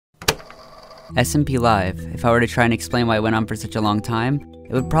SMPLive, if I were to try and explain why it went on for such a long time,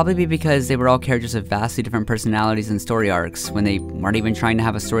 it would probably be because they were all characters of vastly different personalities and story arcs when they weren't even trying to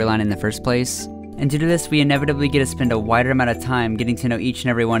have a storyline in the first place. And due to this, we inevitably get to spend a wider amount of time getting to know each and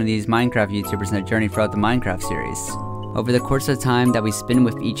every one of these Minecraft YouTubers in their journey throughout the Minecraft series. Over the course of time that we spend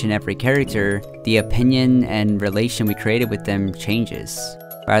with each and every character, the opinion and relation we created with them changes.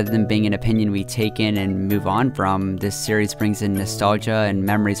 Rather than being an opinion we take in and move on from, this series brings in nostalgia and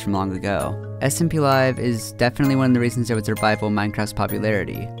memories from long ago. SMPLive is definitely one of the reasons it would survive Minecraft's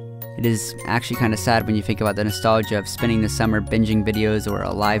popularity. It is actually kinda sad when you think about the nostalgia of spending the summer binging videos or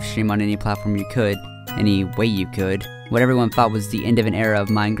a live stream on any platform you could, any way you could. What everyone thought was the end of an era of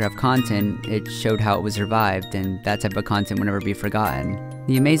Minecraft content, it showed how it was revived, and that type of content would never be forgotten.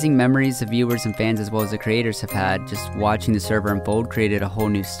 The amazing memories the viewers and fans as well as the creators have had just watching the server unfold created a whole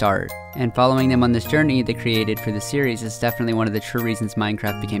new start. And following them on this journey they created for the series is definitely one of the true reasons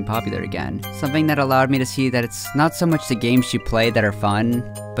Minecraft became popular again. Something that allowed me to see that it's not so much the games you play that are fun,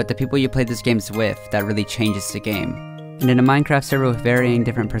 but the people you play these games with that really changes the game. And in a Minecraft server with varying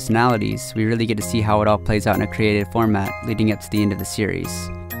different personalities, we really get to see how it all plays out in a creative format leading up to the end of the series.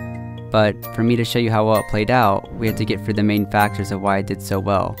 But for me to show you how well it played out, we have to get through the main factors of why it did so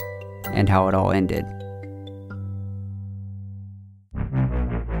well, and how it all ended.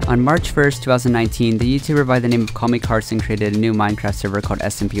 On March 1st, 2019, the YouTuber by the name of 𝘼𝙇𝙇𝙐𝾾𝙞𝙿 created a new Minecraft server called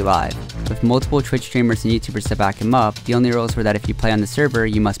SMPLive. With multiple Twitch streamers and YouTubers to back him up, the only rules were that if you play on the server,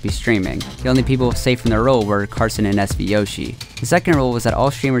 you must be streaming. The only people safe from their role were Carson and 𝑠𝑉𝑌𝑜𝑠𝑖. The second rule was that all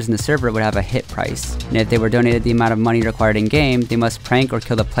streamers in the server would have a hit price, and if they were donated the amount of money required in-game, they must prank or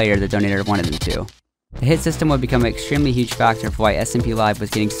kill the player the donator wanted them to. The hit system would become an extremely huge factor for why SMPLive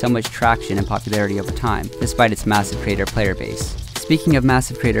was getting so much traction and popularity over time, despite its massive creator-player base. Speaking of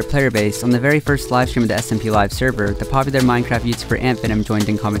massive creator-player base, on the very first livestream of the SMPLive server, the popular Minecraft YouTuber @Venom joined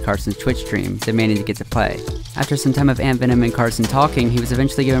in 𝘼𝙇𝙇𝙐𝙐𝑞's Twitch stream, demanding to get to play. After some time of @Venom and Carson talking, he was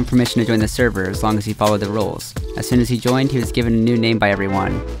eventually given permission to join the server as long as he followed the rules. As soon as he joined, he was given a new name by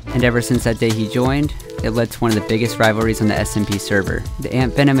everyone, and ever since that day he joined, it led to one of the biggest rivalries on the SMP server, the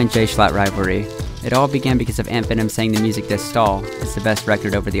 @Venom and Jschlatt rivalry. It all began because of @Venom saying the music does stall is the best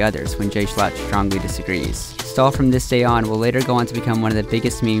record over the others when Jschlatt strongly disagrees. Stall from this day on will later go on to become one of the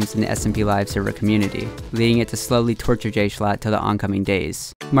biggest memes in the SMPLive server community, leading it to slowly torture Jschlatt till the oncoming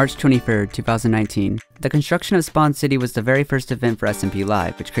days. March 23rd, 2019. The construction of Spawn City was the very first event for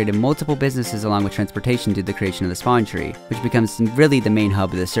SMPLive, which created multiple businesses along with transportation due to the creation of the spawn tree, which becomes really the main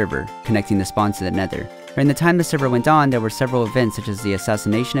hub of the server, connecting the spawns to the nether. During the time the server went on, there were several events such as the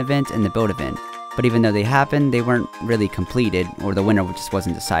assassination event and the build event, but even though they happened, they weren't really completed, or the winner just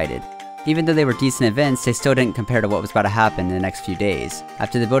wasn't decided. Even though they were decent events, they still didn't compare to what was about to happen in the next few days.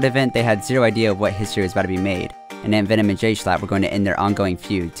 After the build event, they had zero idea of what history was about to be made, and @Venom and Jschlatt were going to end their ongoing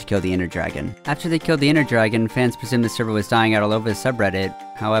feud to kill the Inner Dragon. After they killed the Inner Dragon, fans presumed the server was dying out all over the subreddit.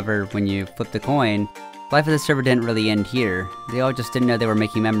 However, when you flip the coin, life of the server didn't really end here. They all just didn't know they were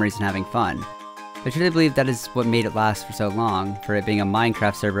making memories and having fun. I truly believe that is what made it last for so long, for it being a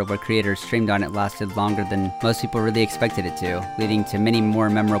Minecraft server where creators streamed on it lasted longer than most people really expected it to, leading to many more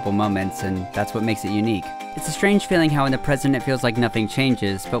memorable moments, and that's what makes it unique. It's a strange feeling how in the present it feels like nothing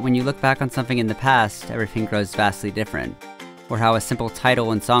changes, but when you look back on something in the past, everything grows vastly different. Or how a simple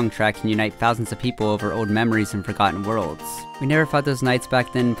title and song track can unite thousands of people over old memories and forgotten worlds. We never thought those nights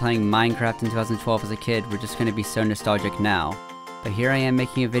back then playing Minecraft in 2012 as a kid were just going to be so nostalgic now. But here I am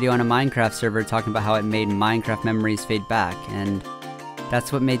making a video on a Minecraft server talking about how it made Minecraft memories fade back, and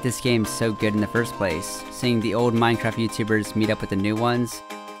that's what made this game so good in the first place. Seeing the old Minecraft YouTubers meet up with the new ones,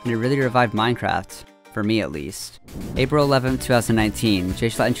 and it really revived Minecraft. For me at least. April 11th, 2019,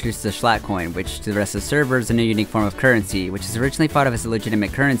 Jschlatt introduced the Jschlatt coin, which to the rest of the server is a new unique form of currency, which is originally thought of as a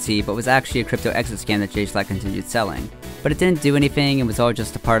legitimate currency, but was actually a crypto exit scam that Jschlatt continued selling. But it didn't do anything, it was all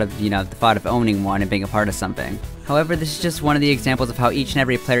just a part of, the thought of owning one and being a part of something. However, this is just one of the examples of how each and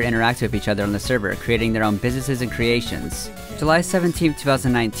every player interacts with each other on the server, creating their own businesses and creations. July 17th,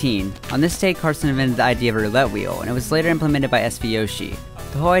 2019, on this day Carson invented the idea of a roulette wheel, and it was later implemented by 𝑠𝑉𝑌𝑜_𝑠𝑖.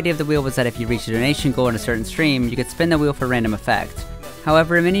 The whole idea of the wheel was that if you reached a donation goal in a certain stream, you could spin the wheel for random effect.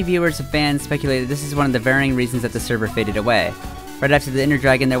 However, many viewers and fans speculated this is one of the varying reasons that the server faded away. Right after the Inner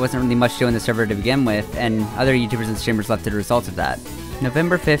Dragon, there wasn't really much to do in the server to begin with, and other YouTubers and streamers left as a result of that.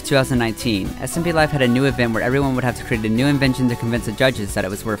 November 5th, 2019, SMPLive had a new event where everyone would have to create a new invention to convince the judges that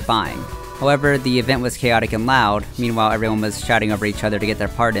it was worth buying. However, the event was chaotic and loud, meanwhile everyone was shouting over each other to get their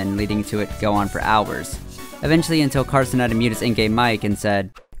part in, leading to it go on for hours. Eventually until Carson had to mute his in-game mic and said,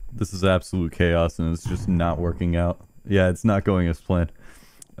 "This is absolute chaos and it's just not working out. Yeah, it's not going as planned.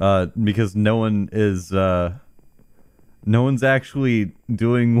 Because no one is No one's actually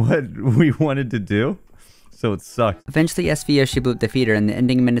doing what we wanted to do, so it sucked. Eventually, Jschlatt blew up the feeder, and the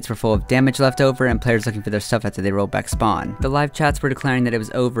ending minutes were full of damage left over and players looking for their stuff after they rolled back spawn. The live chats were declaring that it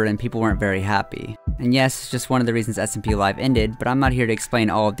was over and people weren't very happy. And yes, it's just one of the reasons SMPLive ended, but I'm not here to explain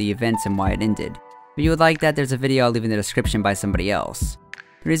all of the events and why it ended. If you would like that, there's a video I'll leave in the description by somebody else.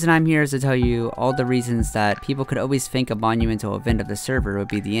 The reason I'm here is to tell you all the reasons that people could always think a monumental event of the server would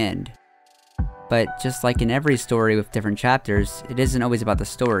be the end. But just like in every story with different chapters, it isn't always about the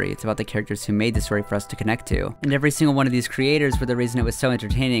story, it's about the characters who made the story for us to connect to. And every single one of these creators were the reason it was so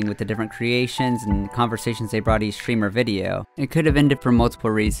entertaining with the different creations and conversations they brought each stream or video. It could have ended for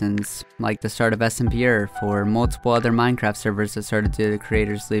multiple reasons, like the start of SMPLive or multiple other Minecraft servers that started due to the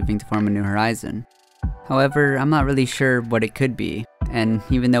creators leaving to form a new horizon. However, I'm not really sure what it could be, and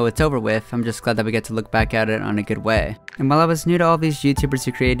even though it's over with, I'm just glad that we get to look back at it on a good way. And while I was new to all these YouTubers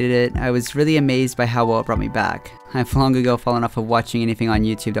who created it, I was really amazed by how well it brought me back. I've long ago fallen off of watching anything on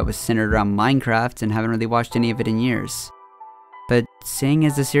YouTube that was centered around Minecraft and haven't really watched any of it in years. But seeing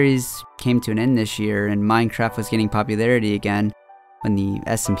as the series came to an end this year and Minecraft was gaining popularity again when the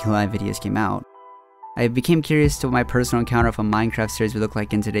SMPLive videos came out, I became curious to what my personal encounter of a Minecraft series would look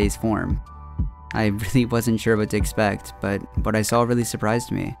like in today's form. I really wasn't sure what to expect, but what I saw really surprised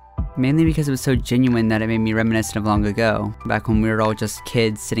me. Mainly because it was so genuine that it made me reminiscent of long ago, back when we were all just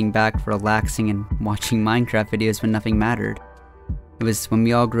kids sitting back, relaxing and watching Minecraft videos when nothing mattered. It was when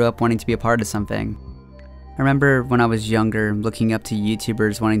we all grew up wanting to be a part of something. I remember when I was younger, looking up to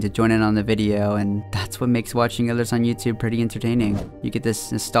YouTubers wanting to join in on the video, and that's what makes watching others on YouTube pretty entertaining. You get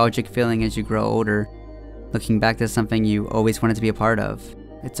this nostalgic feeling as you grow older, looking back to something you always wanted to be a part of.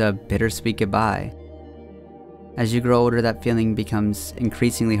 It's a bittersweet goodbye. As you grow older, that feeling becomes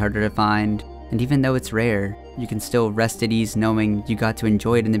increasingly harder to find, and even though it's rare, you can still rest at ease knowing you got to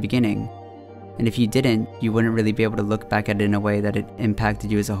enjoy it in the beginning. And if you didn't, you wouldn't really be able to look back at it in a way that it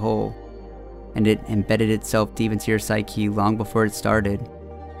impacted you as a whole. And it embedded itself deep into your psyche long before it started.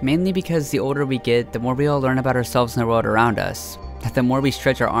 Mainly because the older we get, the more we all learn about ourselves and the world around us. That the more we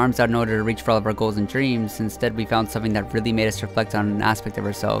stretch our arms out in order to reach for all of our goals and dreams, instead we found something that really made us reflect on an aspect of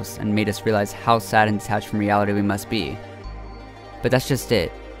ourselves and made us realize how sad and detached from reality we must be. But that's just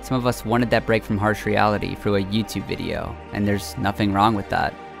it. Some of us wanted that break from harsh reality through a YouTube video, and there's nothing wrong with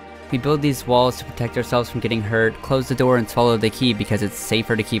that. We build these walls to protect ourselves from getting hurt, close the door and swallow the key because it's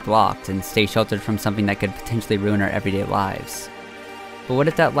safer to keep locked and stay sheltered from something that could potentially ruin our everyday lives. But what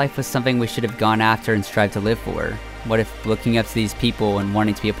if that life was something we should have gone after and strived to live for? What if looking up to these people and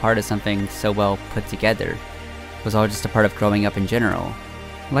wanting to be a part of something so well put together was all just a part of growing up in general?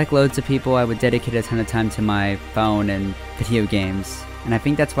 Like loads of people, I would dedicate a ton of time to my phone and video games. And I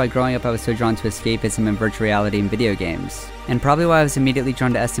think that's why growing up I was so drawn to escapism and virtual reality in video games. And probably why I was immediately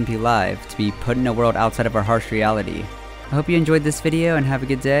drawn to SMPLive, to be put in a world outside of our harsh reality. I hope you enjoyed this video and have a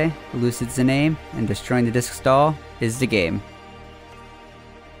good day. Allucid's the name, and destroying the disc stall is the game.